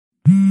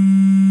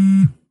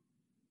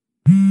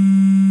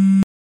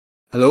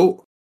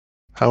Hello?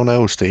 How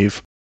now,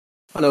 Steve?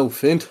 Hello,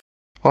 Fint.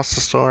 What's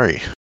the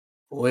story?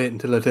 Wait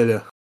until I tell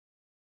you.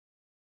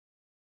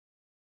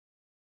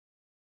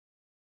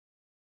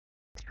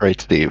 Right,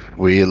 Steve.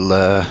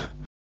 We'll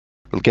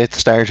get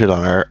started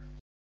on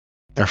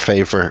our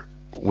favourite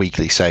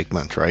weekly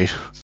segment, right?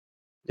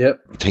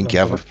 Yep. I think you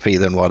have a Okay.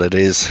 feeling what it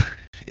is.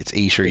 It's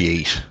Eat or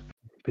Yeet.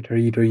 Bitter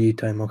eat or eat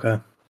time, okay.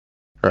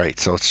 Right,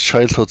 so it's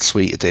Childhood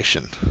Sweet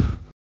Edition.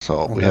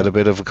 So we had Okay. a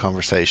bit of a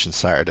conversation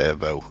Saturday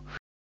about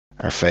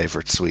our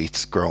favourite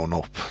sweets growing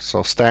up.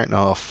 So starting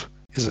off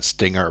is a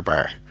Stinger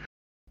bar.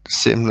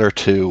 Similar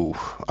to,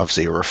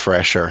 obviously, a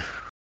refresher.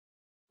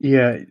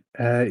 Yeah,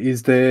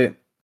 is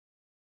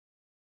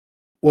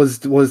was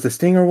the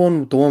Stinger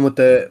one the one with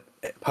the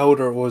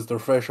powder, or was the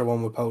fresher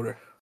one with powder?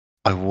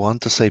 I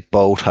want to say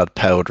both had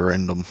powder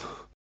in them,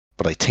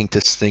 but I think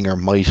the Stinger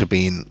might have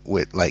been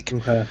with like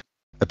Okay.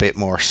 a bit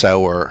more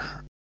sour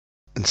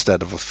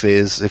instead of a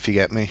fizz, if you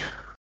get me.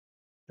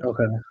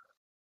 Okay.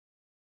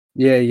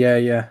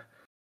 Yeah.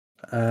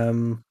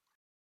 Um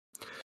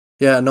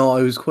yeah, no,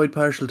 I was quite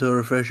partial to a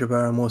refresher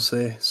bar, I must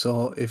say.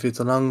 So if it's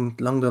along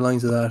the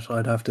lines of that,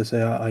 I'd have to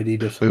say I'd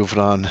eat it. Moving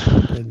on.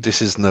 Then-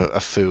 This isn't a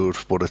food,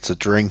 but it's a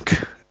drink.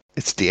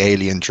 It's the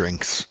alien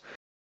drinks.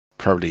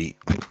 Probably,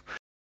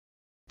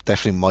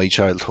 definitely my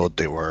childhood,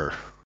 they were.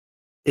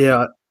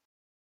 Yeah,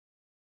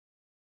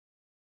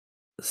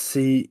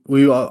 see,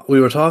 we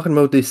were talking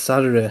about this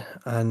Saturday,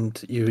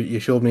 and you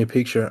showed me a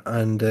picture,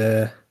 and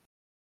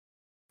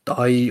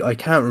I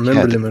can't Yeah,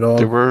 remember them at they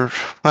all. were,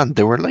 man,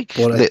 they were like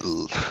But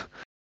little.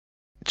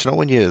 Do you know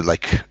when you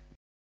like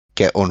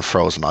get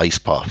unfrozen ice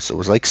pops? It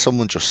was like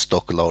someone just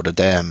stuck a load of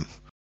them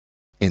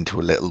into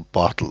a little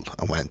bottle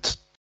and went,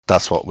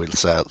 that's what we'll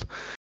sell.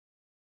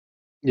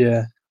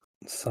 yeah,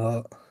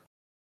 so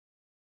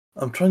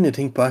I'm trying to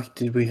think back.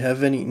 Did we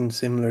have anything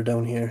similar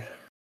down here?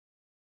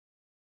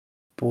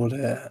 But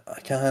I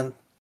can't.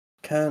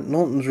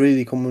 Nothing's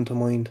really coming to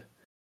mind.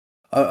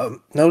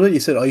 Now that you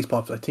said ice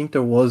pops, I think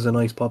there was an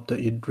ice pop that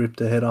you'd rip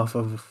the head off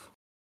of,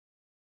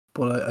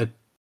 but I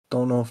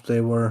don't know if they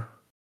were.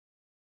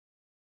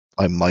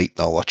 I might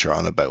know what you're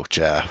on about,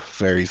 yeah,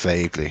 very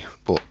vaguely.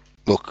 But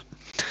look,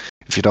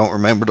 if you don't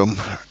remember them,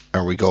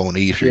 are we going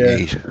eat or Yeah,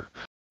 yeet?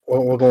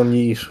 we're going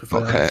yeet.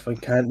 Okay. If I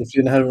can't, if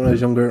you didn't have it when I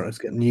was younger, it's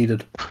getting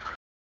yeeted.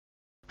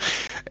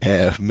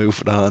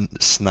 Moving on,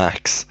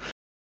 snacks.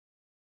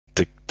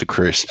 The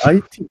crisps.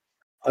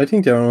 I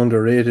think they are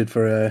underrated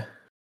for a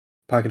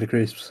packet of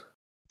crisps.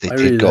 They I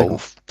did really like go.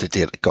 them. They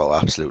did go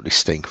absolutely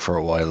stink for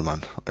a while,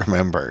 man. I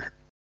remember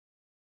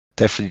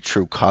definitely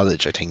through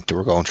college. I think they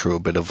were going through a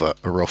bit of a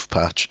rough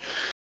patch.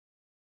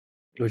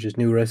 Which is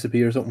new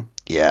recipe or something.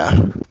 Yeah.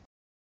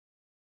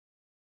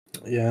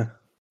 Yeah,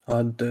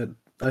 and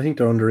I think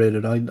they're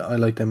underrated. I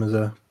like them as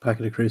a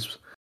packet of crisps.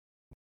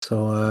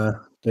 So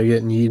they're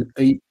getting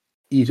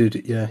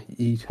eated. Yeah,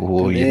 eat.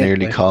 Oh, Don't you eat.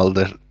 nearly called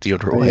it the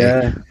other way.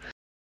 Yeah,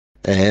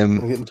 Um,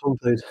 I'm getting tongue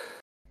tied.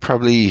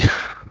 Probably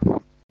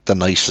the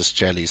nicest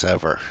jellies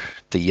ever.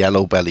 The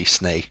yellow belly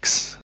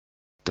snakes.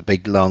 The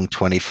big long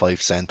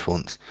 25-cent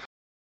ones.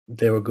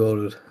 They were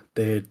good.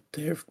 They're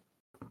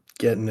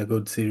getting a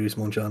good serious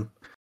munch on.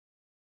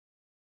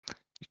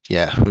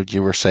 Yeah, what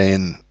you were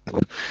saying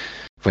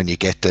when you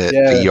get the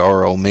Yeah,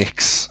 Euro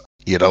mix,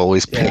 you'd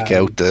always yeah. pick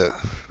out the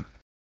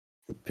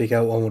Pick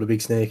out one with a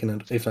big snake in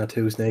it, if not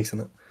two snakes in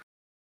it.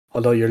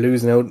 Although you're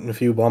losing out in a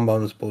few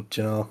bonbons, but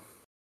you know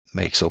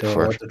makes up they were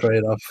for it. worth the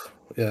trade off.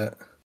 Yeah.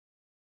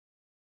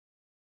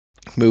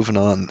 Moving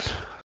on.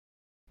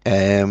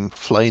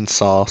 Flying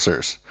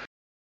saucers.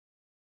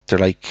 They're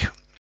like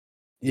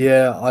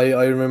Yeah,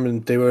 I remember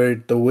they were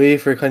the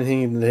wafer kind of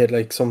thing, and they had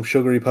like some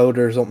sugary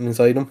powder or something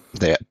inside them.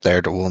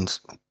 they're the ones.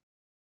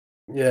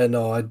 Yeah,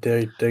 no,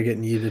 they're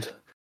getting yeeted.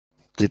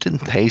 They didn't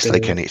taste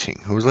like They, anything.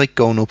 It was like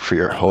going up for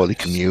your Holy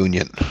just,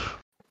 Communion.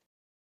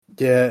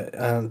 yeah,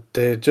 and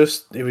it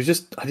was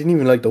just I didn't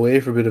even like the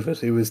wafer bit of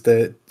it. It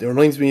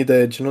reminds me of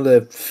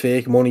the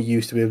fake money you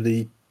used to be able to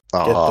get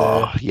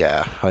Oh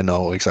yeah, I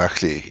know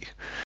exactly.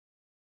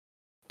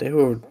 they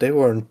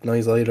weren't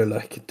nice either.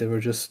 Like they were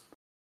just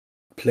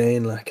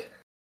plain. Like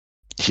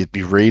You'd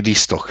be really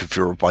stuck if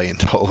you were buying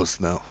those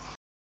now.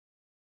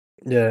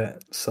 yeah,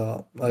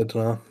 so I don't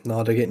know.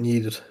 No, they're getting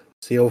yeeted.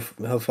 See how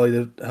far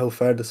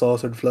the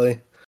saucer would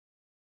fly.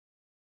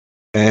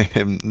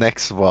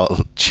 Next of all,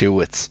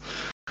 Chewits.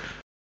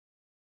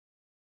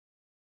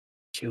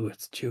 Chew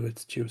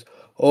it.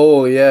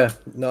 Oh yeah,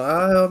 no,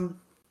 I'm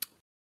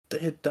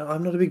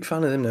not a big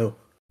fan of them now.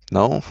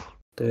 No?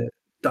 They,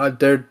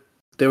 they're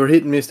they were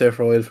hit and miss there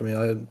for a while for me.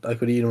 I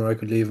could eat them or I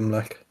could leave them.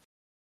 Like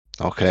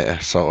Okay,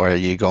 so are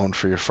you going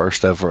for your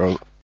first ever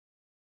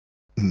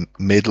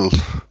middle?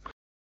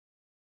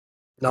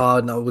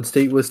 no, we'll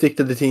stick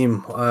to the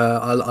team.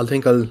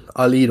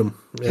 I'll eat them.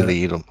 You'll Yeah,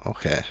 eat them.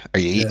 Okay. Are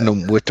you eating yeah.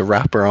 them with the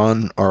wrapper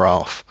on or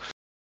off?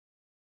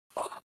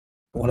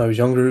 When I was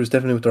younger, it was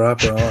definitely with the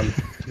wrapper on.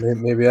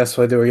 Maybe that's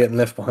why they were getting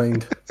left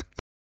behind.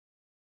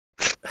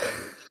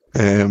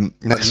 But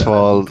Next of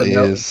all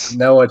now, is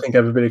now I think I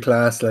have a bit of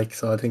class. Like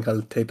so, I think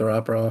I'll take the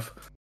wrapper off.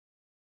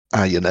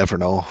 You never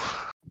know.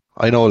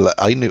 I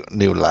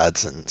knew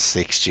lads in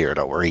sixth year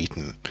that were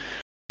eating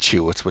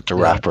chewits with the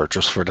Yeah, wrapper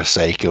just for the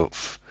sake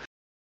of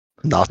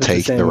not it's the taking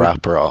the same with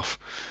wrapper off.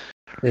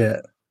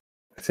 yeah,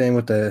 same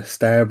with the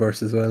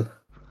Starburst as well.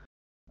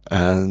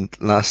 And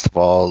last of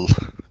all,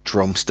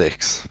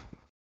 drumsticks.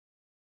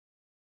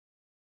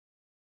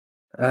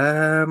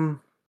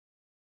 Um,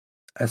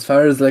 as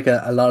far as like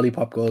a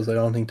lollipop goes, I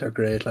don't think they're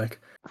great. Like,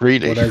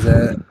 Really? but as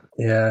a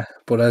yeah,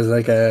 but as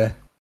like a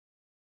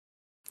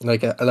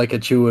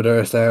chewit or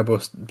a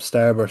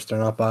Starburst, they're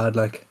not bad.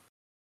 Like,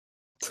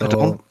 I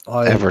don't so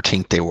I ever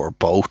think they were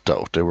both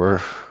though. They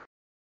were.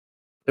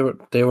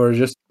 they were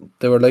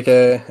like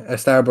a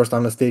Starburst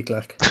on a stick.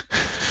 Like,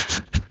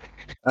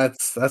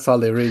 that's all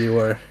they really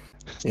were.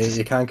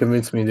 You can't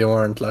convince me they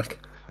weren't. Like,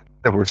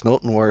 There was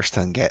nothing worse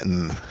than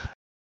getting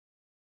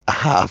a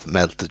half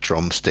melted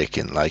drumstick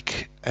in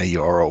like a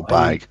Euro I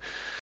bag.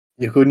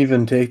 you couldn't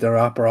even take the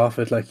wrapper off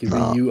it. Like,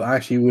 No. you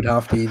actually would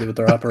have to eat it with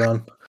the wrapper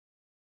on.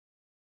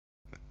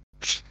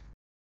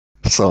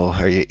 So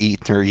are you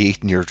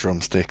eating your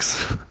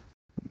drumsticks?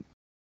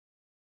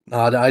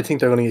 Nah, I think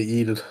they're gonna get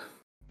yeeted.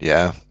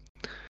 Yeah.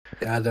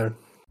 Yeah,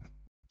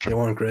 they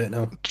weren't great.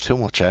 No. Too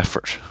much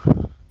effort.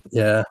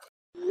 Yeah.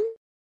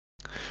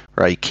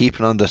 Right,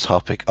 keeping on the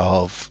topic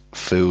of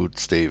food,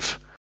 Steve.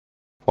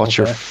 What's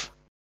your Okay.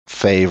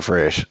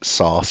 favorite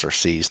sauce or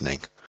seasoning?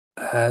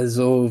 As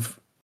of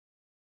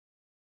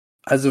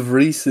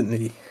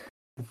recently,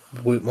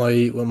 with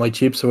my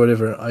chips or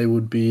whatever, I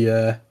would be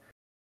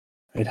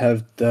I'd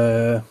have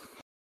the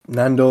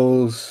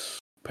Nando's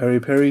peri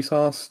peri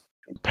sauce.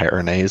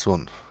 Peronaise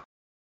one.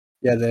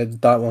 Yeah,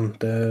 that one.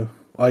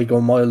 I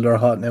go mild or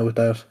hot now with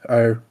that.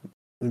 Or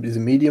is it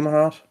medium or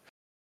hot?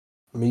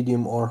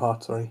 Medium or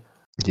hot? Sorry.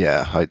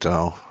 Yeah, I don't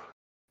know.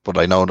 But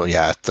I know,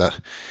 yeah,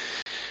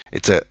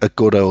 it's a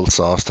good old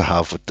sauce to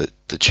have with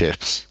the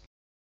chips.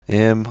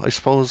 I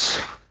suppose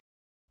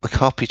a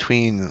caught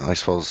between, I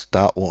suppose,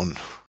 that one,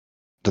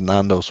 the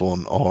Nando's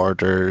one, or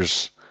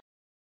there's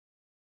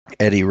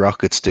Eddie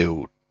Rockets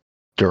do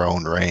their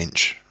own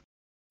range.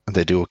 And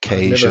they do I've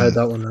never had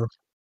that one now.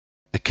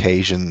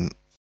 Occasion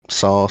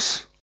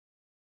sauce.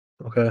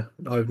 Okay,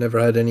 I've never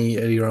had any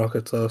Eddie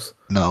Rocket sauce.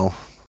 No.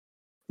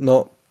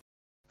 No.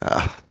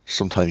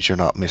 Sometimes you're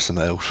not missing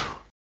out.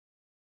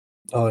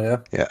 Oh yeah.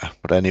 Yeah,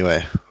 but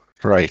anyway,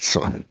 right,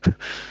 so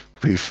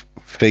we've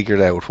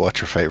figured out what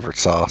your favourite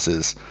sauce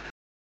is.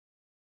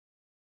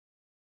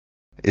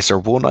 Is there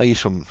one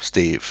item,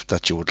 Steve,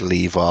 that you would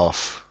leave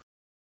off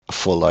a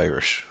full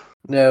Irish?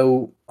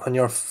 Now on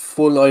your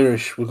full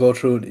Irish, we'll go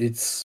through it.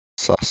 It's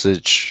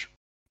Sausage,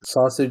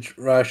 sausage,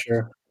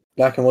 rasher,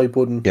 black and white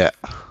pudding, yeah,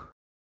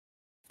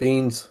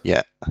 beans,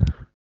 yeah,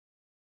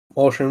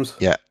 mushrooms.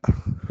 yeah.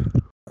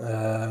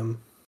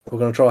 We're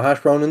gonna throw a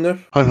hash brown in there.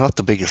 I'm not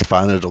the biggest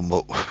fan of them,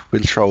 but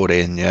we'll throw it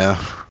in,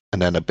 yeah.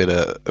 And then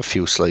a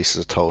few slices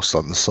of toast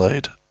on the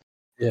side.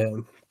 Yeah.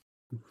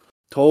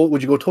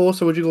 Would you go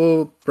toast or would you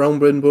go brown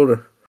bread and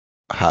butter?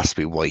 It has to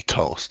be white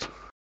toast.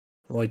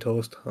 White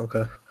toast.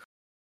 Okay.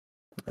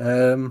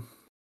 Um,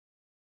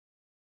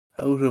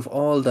 out of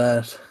all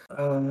that,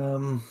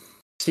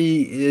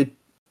 see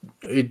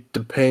it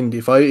depends.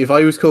 If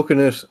I was cooking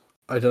it,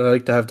 I'd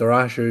like to have the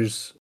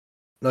rashers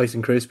nice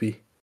and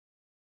crispy,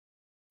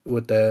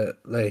 with the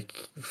like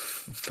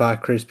fat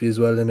crispy as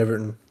well and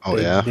everything. Oh,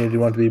 They yeah. nearly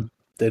want to be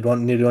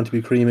nearly want to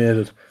be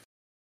cremated.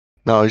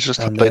 No, I just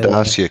And thought I'd then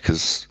ask you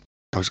because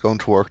I was going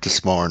to work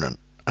this morning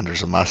and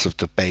there's a massive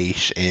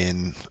debate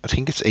in, I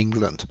think it's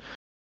England,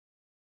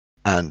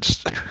 and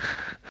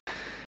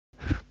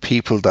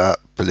people that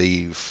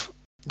believe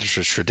there's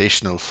a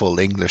traditional full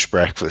English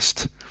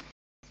breakfast,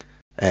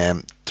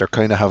 they're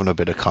kind of having a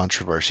bit of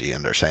controversy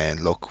and they're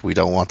saying, look, we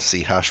don't want to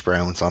see hash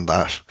browns on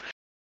that,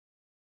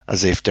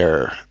 as if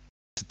they're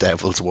the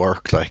devil's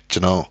work, like,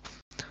 you know.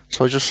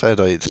 So I just said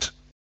I'd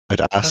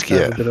have ask to you.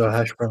 have a bit of a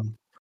hash brown.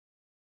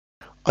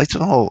 I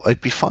don't know.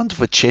 I'd be fond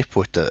of a chip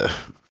with the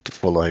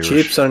full Irish.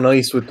 Chips are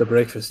nice with the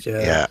breakfast.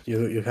 Yeah, Yeah,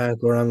 you can't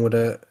go wrong with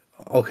it.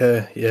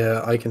 Okay,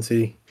 yeah, I can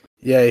see.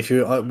 Yeah, if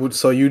you I would,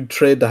 so you'd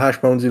trade the hash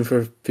browns in for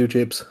a few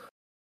chips.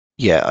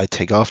 yeah. I'd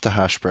take off the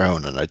hash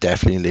brown and I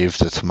definitely leave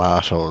the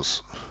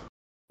tomatoes.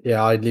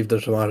 Yeah, I'd leave the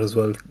tomato as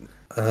well.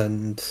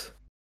 And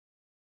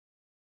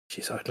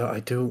jeez, I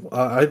do.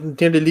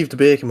 I'd nearly leave the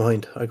bacon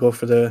behind. I go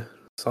for the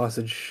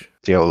sausage,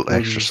 The old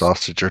extra puddings.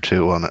 sausage or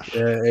two on it.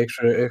 Yeah,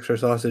 extra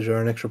sausage or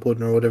an extra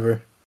pudding or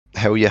whatever.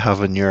 How are you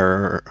having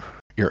your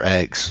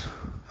eggs?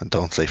 And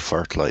don't say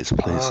fertilizer,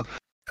 please.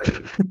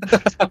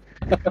 Ah.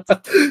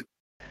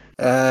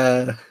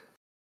 uh,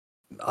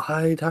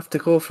 I'd have to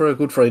go for a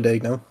good fried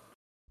egg now.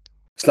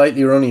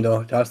 Slightly runny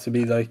though. It has to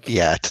be like,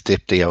 Yeah, to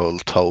dip the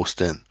old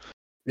toast in.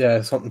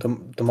 yeah,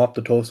 something to mop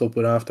the toast up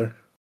with after.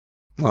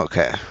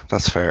 Okay,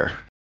 that's fair.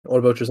 What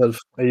about yourself?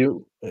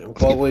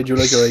 What way do you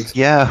like your eggs?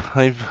 Yeah,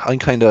 I'm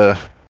kind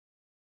of.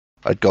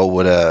 I'd go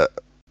with a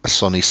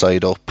sunny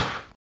side up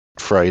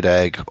fried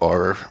egg,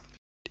 or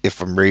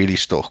if I'm really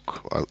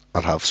stuck,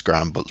 I'll have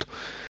scrambled.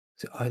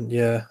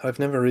 Yeah, I've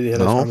never really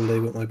had a No, scrambled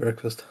egg with my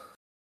breakfast.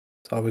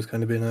 It's always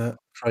kind of been a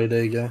fried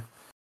egg, yeah.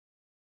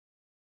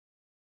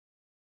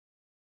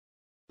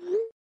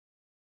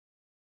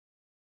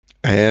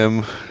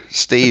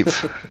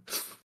 Steve,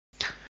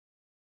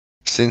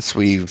 since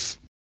we've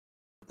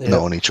Yeah,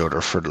 known each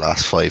other for the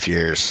last 5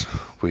 years,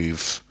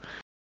 we've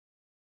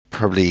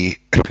probably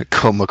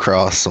come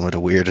across some of the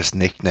weirdest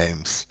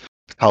nicknames.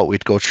 Thought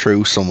we'd go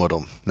through some of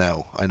them.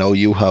 Now, I know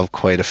you have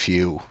quite a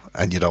few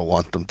and you don't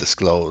want them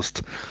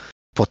disclosed,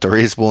 but there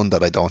is one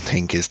that I don't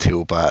think is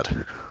too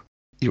bad.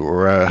 You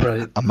were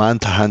right. a man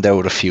to hand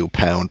out a few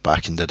pound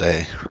back in the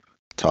day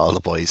to all the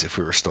boys if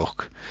we were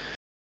stuck.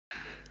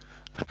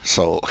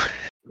 So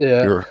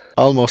Yeah, you're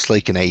almost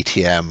like an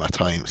ATM at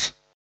times.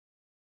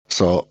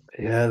 So,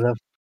 yeah, that,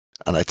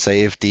 and I'd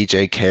say if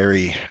DJ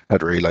Carey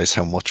had realised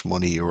how much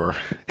money you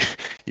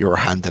were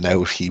handing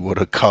out, he would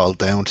have called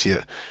down to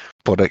you.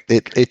 But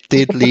it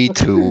did lead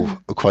to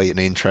quite an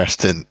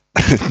interesting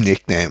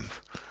nickname.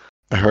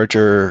 I heard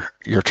your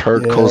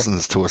third yeah,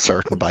 cousins to a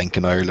certain bank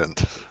in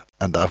Ireland,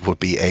 and that would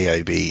be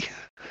AIB.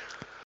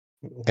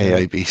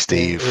 right. AIB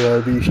Steve.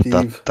 AIB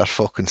That Steve. that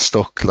fucking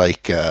stuck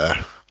like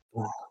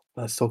Oh,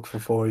 that stuck for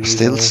 4 years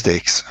still anyway.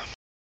 sticks.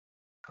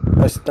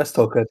 That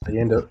stuck at the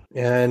end of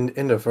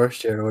in the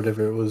first year or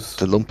whatever it The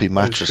was. lumpy I was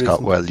mattress got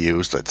christened. well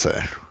used, I'd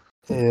say.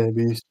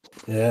 AIB.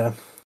 Yeah.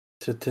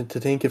 To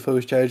think if I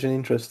was charging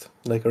interest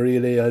like a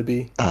real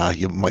AIB, I'd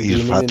You'd be a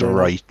have had to millionaire now.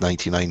 write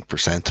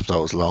 99% of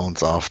those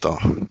loans off though.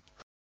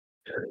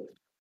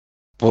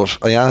 But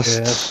I Yeah.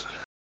 asked,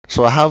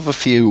 so I have a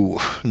few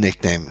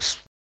nicknames.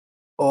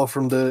 Oh,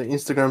 from the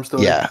Instagram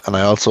story. Yeah, and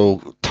I also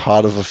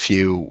thought of a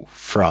few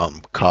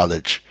from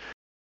college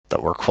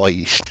that were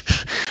quite,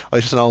 I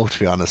don't know to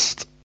be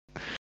honest,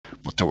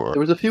 but There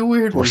was a few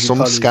weird there were ones in some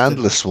college that.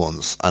 scandalous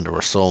ones and there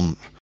were some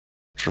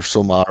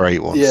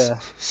alright ones. Yeah.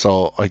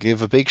 So I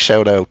give a big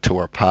shout out to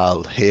our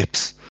pal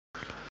Hips.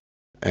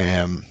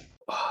 Um,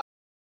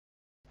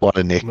 what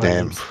a Man,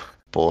 nickname. heaps.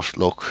 But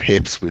look,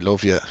 Hips, we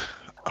love you.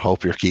 I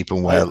hope you're keeping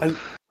I, well. I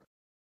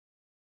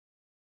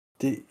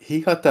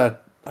he got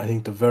that. I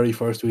think the very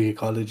first week of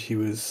college, he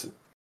was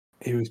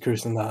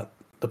cursing that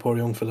the poor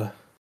young fella.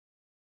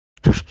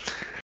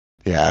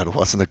 Yeah, it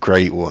wasn't a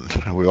great one.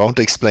 We won't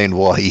explain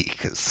why,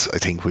 because I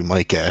think we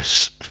might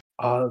get.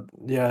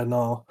 Yeah,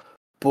 no,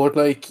 but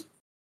like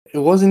it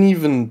wasn't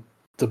even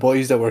the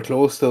boys that were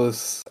close to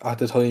us at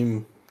the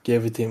time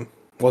gave it to him,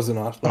 was it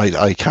not?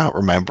 I can't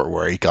remember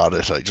where he got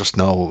it. I just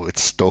know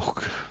it's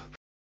stuck.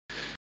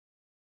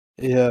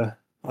 Yeah,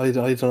 I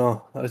don't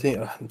know. I think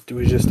it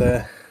was just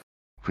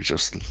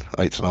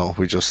I don't know.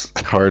 We just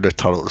heard it,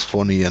 thought it was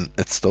funny, and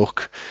it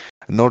stuck.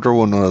 Another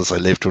one was I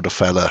lived with a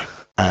fella,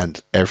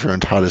 and everyone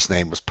thought his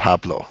name was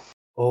Pablo.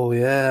 oh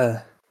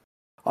yeah.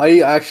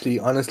 I actually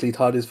honestly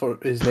thought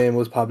his name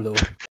was Pablo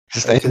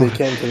His until name it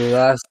came to the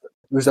last.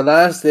 It was the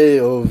last day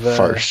of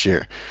first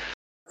year.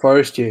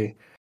 first year,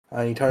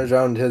 and he turns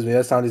around and tells me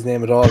that's not his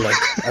name at all. Like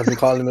I've been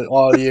calling him it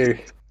all year.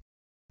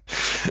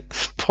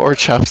 Poor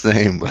chap's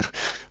name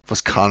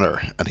was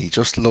Connor, and he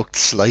just looked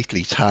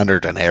slightly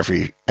tanner than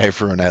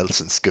everyone else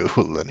in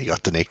school, and he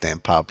got the nickname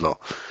Pablo.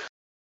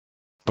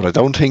 But I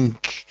don't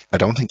think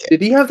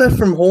Did he have that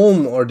from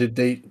home, or did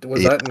they?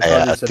 Was that in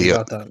yeah, college that he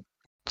got that?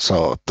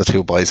 so the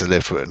two boys I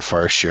lived with in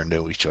first year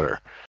knew each other,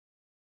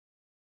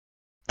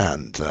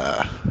 and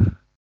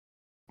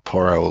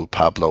poor old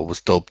Pablo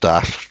was dubbed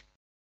that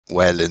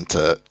well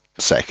into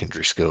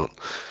secondary school.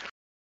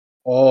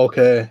 Oh,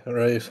 okay,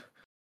 right.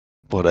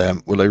 But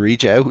will I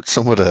read you out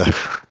some of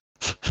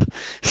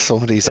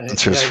these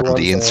answers Yeah, go from on.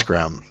 the So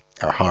Instagram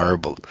are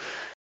horrible.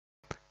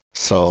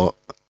 So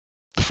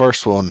the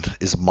first one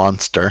is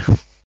Monster.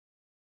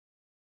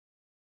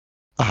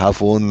 I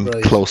have one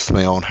right. close to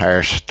my own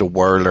heart, the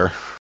Whirler.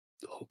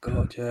 Oh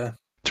God, yeah,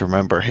 To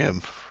remember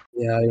him.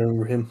 yeah, I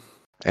remember him.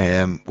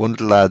 One of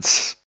the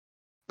lads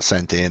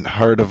sent in,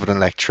 heard of an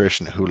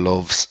electrician who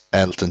loves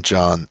Elton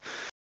John,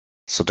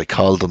 so they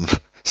called him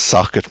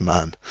Socket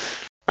Man.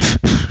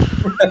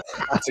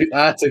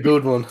 That's a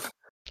good one.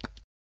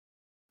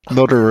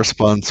 Another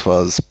response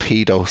was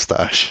Pedo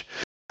Stash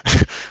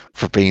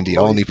for being the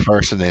Right. only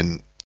person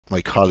in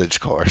my college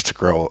course to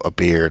grow a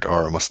beard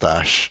or a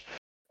mustache.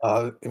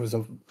 It was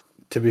a.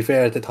 To be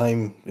fair, at the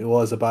time, it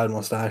was a bad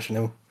mustache. You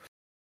know,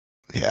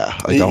 Yeah,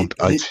 I don't.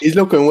 he's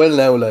looking well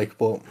now. Like,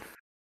 but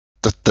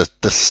The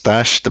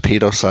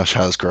pedo stash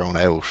has grown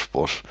out,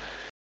 but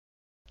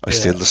I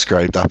still yeah.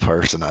 describe that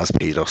person as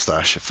pedo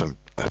stash if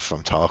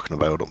I'm talking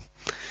about him.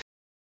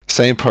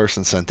 Same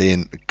person sent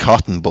in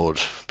cotton bud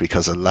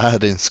because a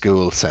lad in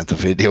school sent a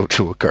video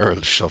to a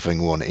girl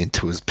shoving one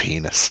into his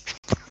penis.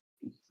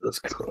 Jesus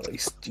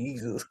Christ,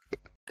 Jesus.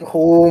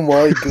 Oh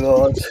my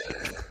God.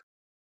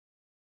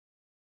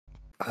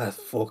 That's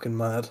fucking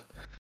mad.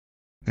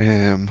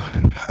 And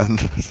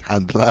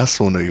the last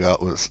one I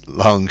got was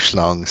Long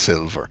Schlong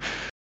Silver.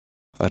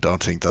 I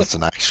don't think that's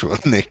an actual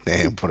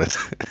nickname, but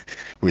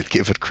we'll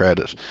give it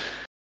credit.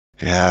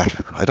 Yeah,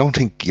 I don't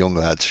think young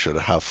lads should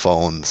have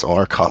phones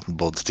or cotton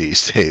buds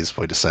these days,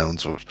 by the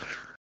sounds of it.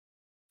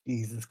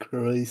 Jesus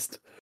Christ.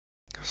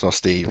 So,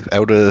 Steve,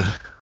 out of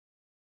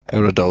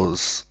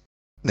those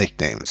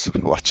nicknames.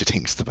 What do you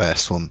think's the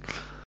best one?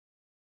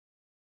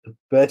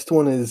 Best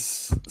one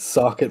is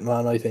Socket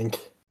Man, I think.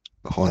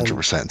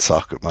 100%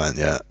 Socket Man,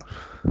 yeah.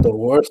 The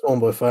worst one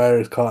by far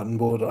is Cotton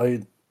Bud.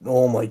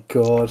 Oh my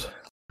god.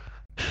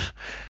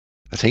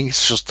 I think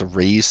it's just the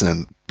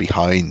reasoning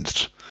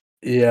behind.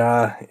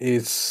 Yeah,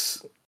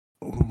 it's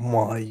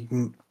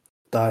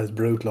that is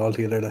brutal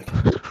altogether. Like,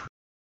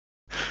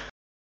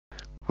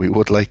 We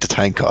would like to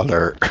thank all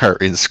our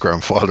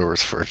Instagram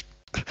followers for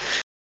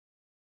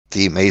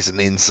the amazing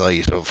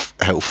insight of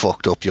how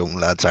fucked up young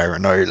lads are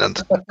in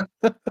Ireland.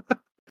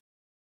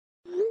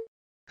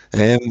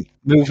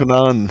 Moving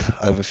on,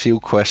 I have a few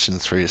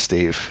questions for you,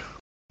 Steve.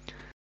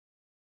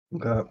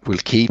 okay. We'll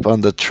keep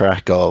on the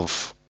track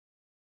of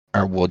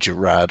our Would You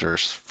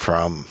Rathers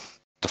from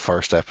the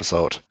first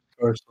episode.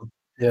 First one.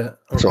 Yeah.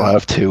 So I Okay.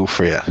 have two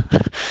for you.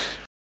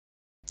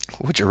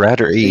 Would you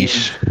rather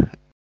eat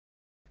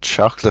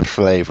chocolate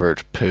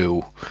flavored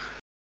poo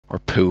or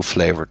poo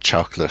flavored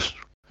chocolate?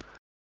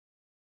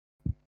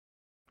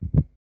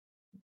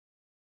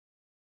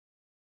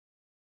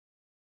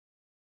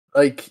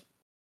 Like,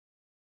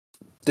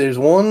 there's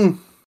one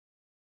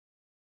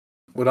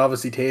would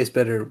obviously taste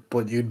better,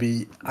 but you'd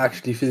be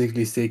actually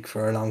physically sick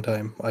for a long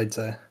time, I'd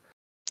say.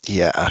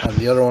 Yeah, And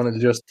the other one will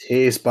just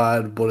taste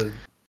bad, but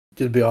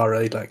it'll be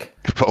alright. Like,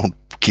 it won't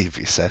give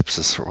you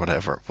sepsis or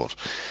whatever, but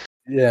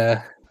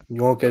yeah,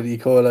 you won't get E.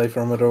 coli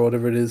from it or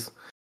whatever it is.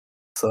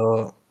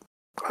 So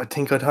I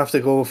think I'd have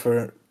to go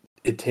for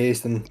it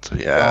tasting so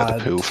yeah, the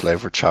bad. poo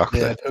flavored Yeah,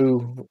 chocolate.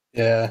 too.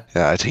 Yeah.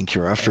 Yeah, I think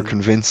you're after And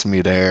convincing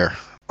me there.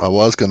 I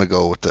was gonna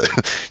go with the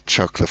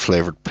chocolate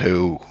flavored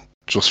poo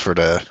just for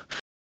the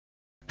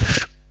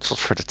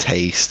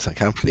taste. I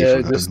can't believe yeah,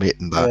 I'm just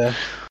admitting that. yeah.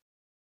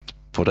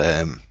 But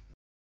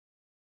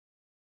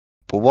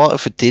but what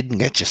if it didn't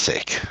get you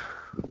sick?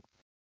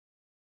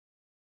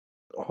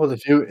 Well,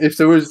 if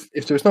there was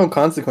no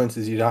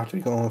consequences, you'd have to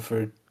be going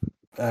for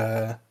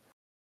uh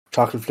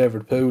chocolate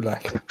flavored poo.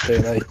 Like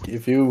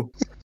if you're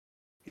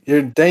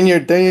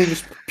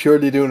just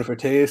purely doing it for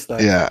taste.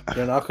 Like Yeah.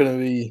 you're not gonna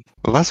be.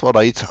 Well, that's what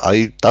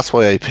that's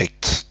why I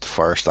picked the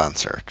first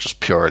answer, just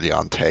purely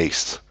on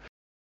taste.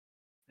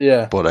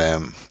 Yeah, But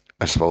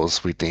I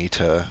suppose we need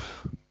to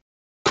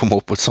come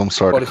up with some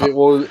sort but of if it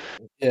was,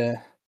 yeah,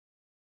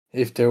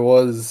 if there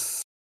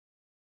was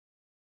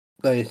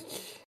like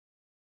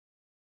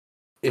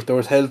if there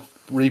was health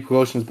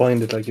repercussions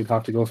behind it, like you'd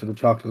have to go for the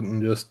chocolate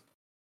and just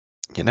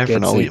you never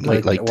get know, you sick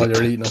might like like while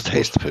you're eating the it. But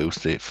taste of poo,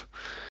 Steve.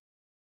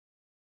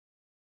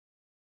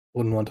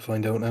 wouldn't want to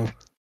find out now.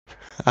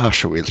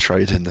 Sure, we'll try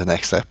it in the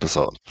next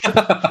episode.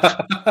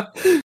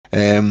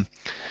 Um,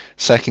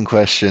 Second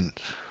question: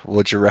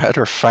 would you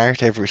rather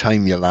fart every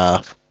time you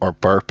laugh or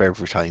burp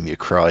every time you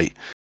cry?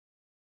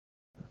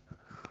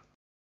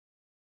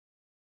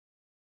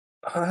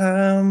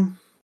 um,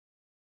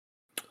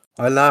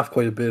 I laugh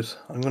quite a bit.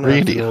 I'm gonna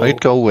have to Really,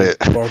 I'd go go with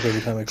with. burp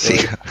every time I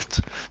See, cry.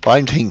 what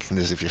I'm thinking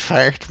is if you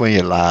fart when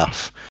you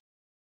laugh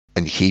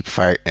and you keep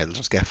farting, it'll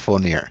just get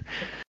funnier.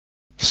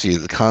 So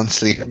you'll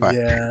constantly fart.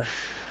 Yeah.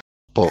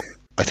 But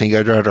I think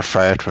I'd rather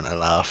fart when I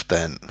laugh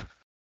than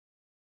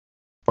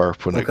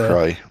burp when I Okay.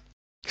 cry.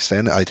 Because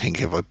then I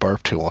think if I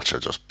burp too much, I'll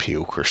just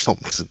puke or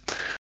something.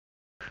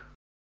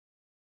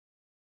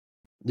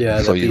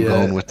 Yeah, So that'd you're be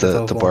going with a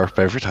tough the one. burp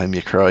every time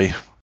you cry,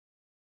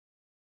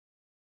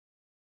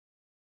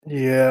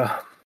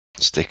 Yeah.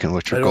 sticking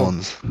with I your don't.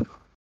 guns.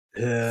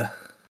 Yeah.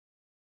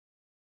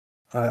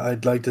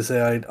 I'd like to say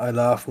I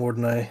laugh more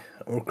than I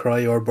or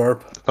cry or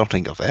burp. I don't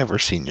think I've ever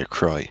seen you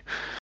cry.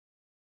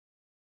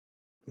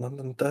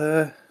 And,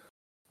 yeah,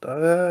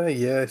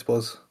 I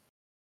suppose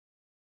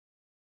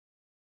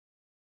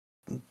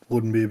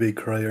wouldn't be a big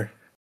crier.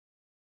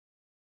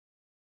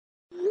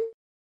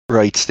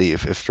 Right,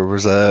 Steve, if there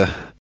was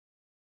a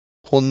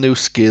one new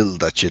skill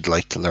that you'd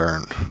like to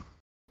learn,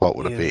 what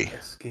would it be?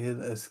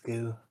 A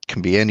skill.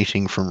 Can be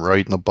anything from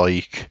riding a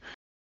bike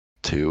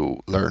to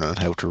learning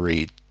how to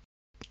read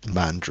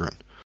Mandarin.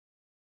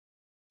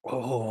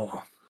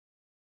 Oh,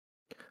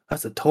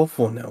 that's a tough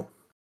one now.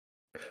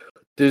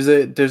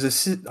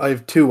 I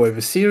have two. I have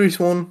a serious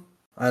one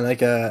and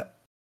like a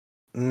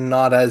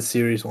not as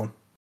serious one.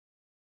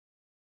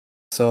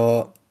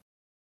 So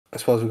I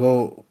suppose we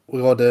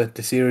go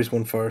the serious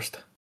one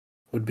first.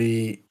 Would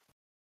be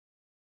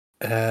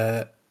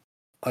uh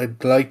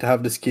I'd like to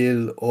have the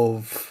skill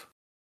of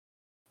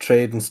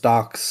trading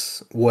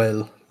stocks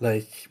well,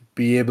 like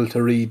be able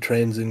to read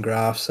trends and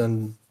graphs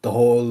and the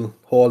whole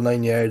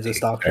 9 yards of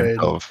stock And trading.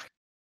 of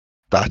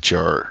that,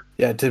 you're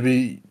Yeah, to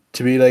be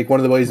like one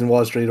of the boys in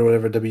Wall Street or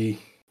whatever, to be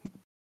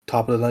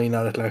top of the line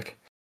at it, like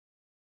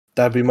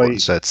that'd be my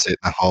instead sitting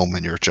at home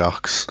in your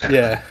jocks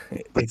yeah,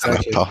 with the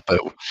exactly. laptop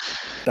out.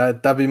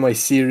 That'd be my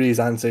serious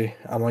answer.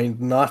 And my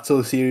not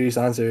so serious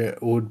answer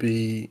would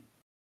be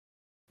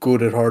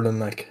good at hurling.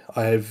 Like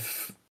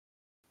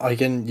I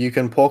can you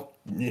can poke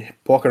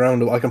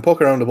around I can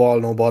poke around the ball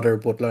no bother,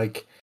 but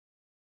like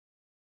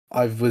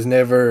I was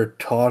never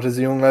taught as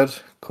a young lad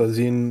because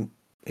in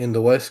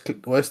the west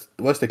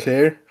of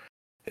Clare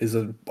is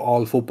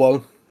all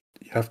football.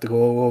 you have to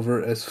go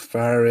over as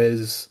far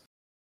as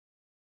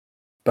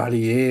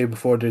Ballies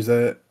before there's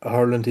a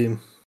hurling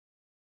team.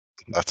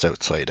 That's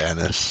outside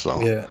Ennis,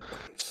 so Yeah,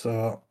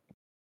 so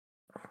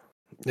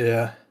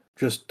yeah,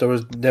 just there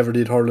was never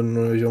did hurling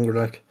when I was younger.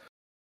 Like,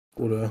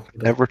 would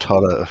never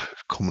thought of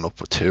coming up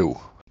with two.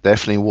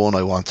 Definitely one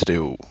I want to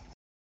do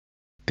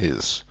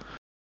is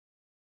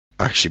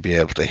actually be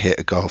able to hit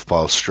a golf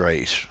ball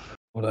straight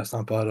well, that's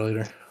not bad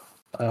either.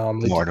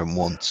 more than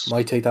once.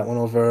 Might take that one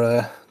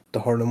over the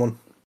hurling one.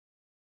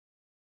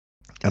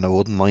 And I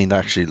wouldn't mind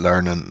actually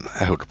learning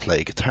how to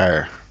play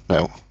guitar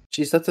now.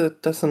 Jeez,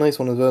 that's a nice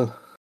one as well.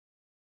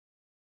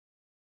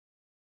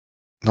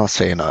 Not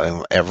saying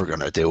I'm ever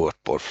gonna do it,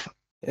 but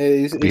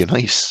It's, it'd be it's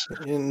nice.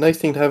 a nice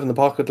thing to have in the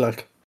pocket.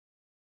 Like,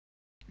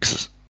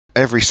 'Cause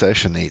every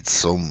session needs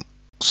some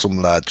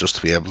lad just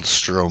to be able to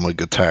strum a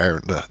guitar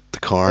in the yeah,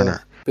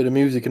 corner. bit of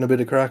music and a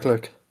bit of crack.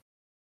 Like,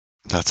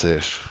 That's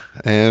it.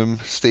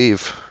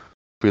 Steve,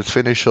 we'll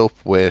finish up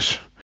with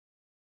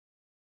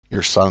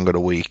your song of the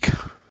week.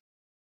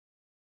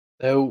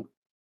 now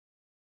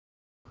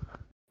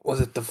was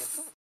it the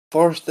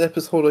first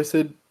episode I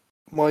said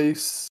Miley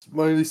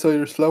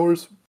Cyrus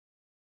Flowers?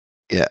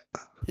 Yeah.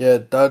 Yeah,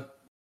 that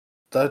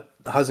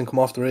hasn't come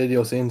off the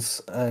radio since,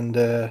 and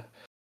I'm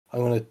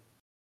gonna.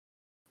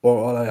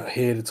 Well, I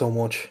hate it so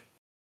much.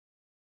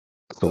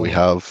 So we So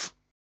have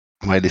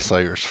Miley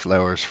Cyrus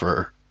Flowers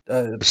for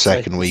the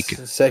second week.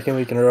 second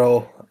week in a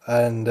row,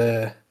 and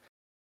it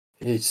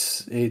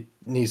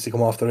needs to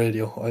come off the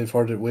radio. I've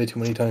heard it way too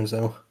many times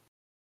now.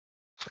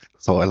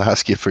 So I'll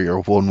ask you for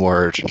your one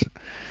word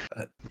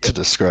Uh, to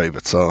describe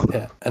it. So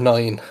yeah,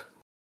 annoying.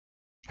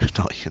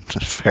 no,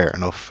 fair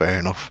enough, fair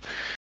enough.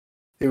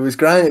 It was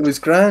grand. It was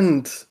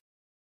grand.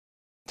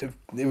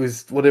 It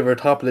was whatever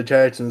top of the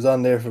charts and was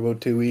on there for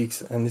about 2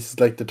 weeks, and this is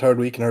like the third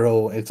week in a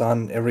row. It's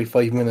on every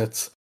 5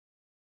 minutes.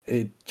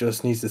 It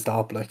just needs to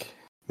stop. Like,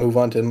 move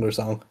on to another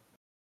song.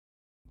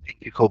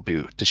 You could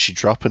be. Did she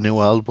drop a new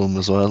album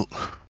as well?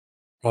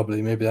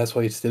 Probably, maybe that's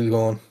why it's still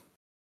going.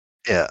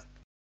 Yeah.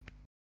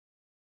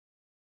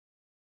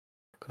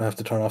 Gonna have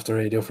to turn off the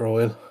radio for a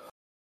while.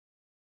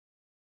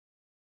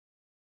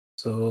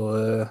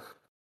 So,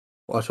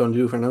 what you want to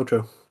do for an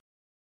outro?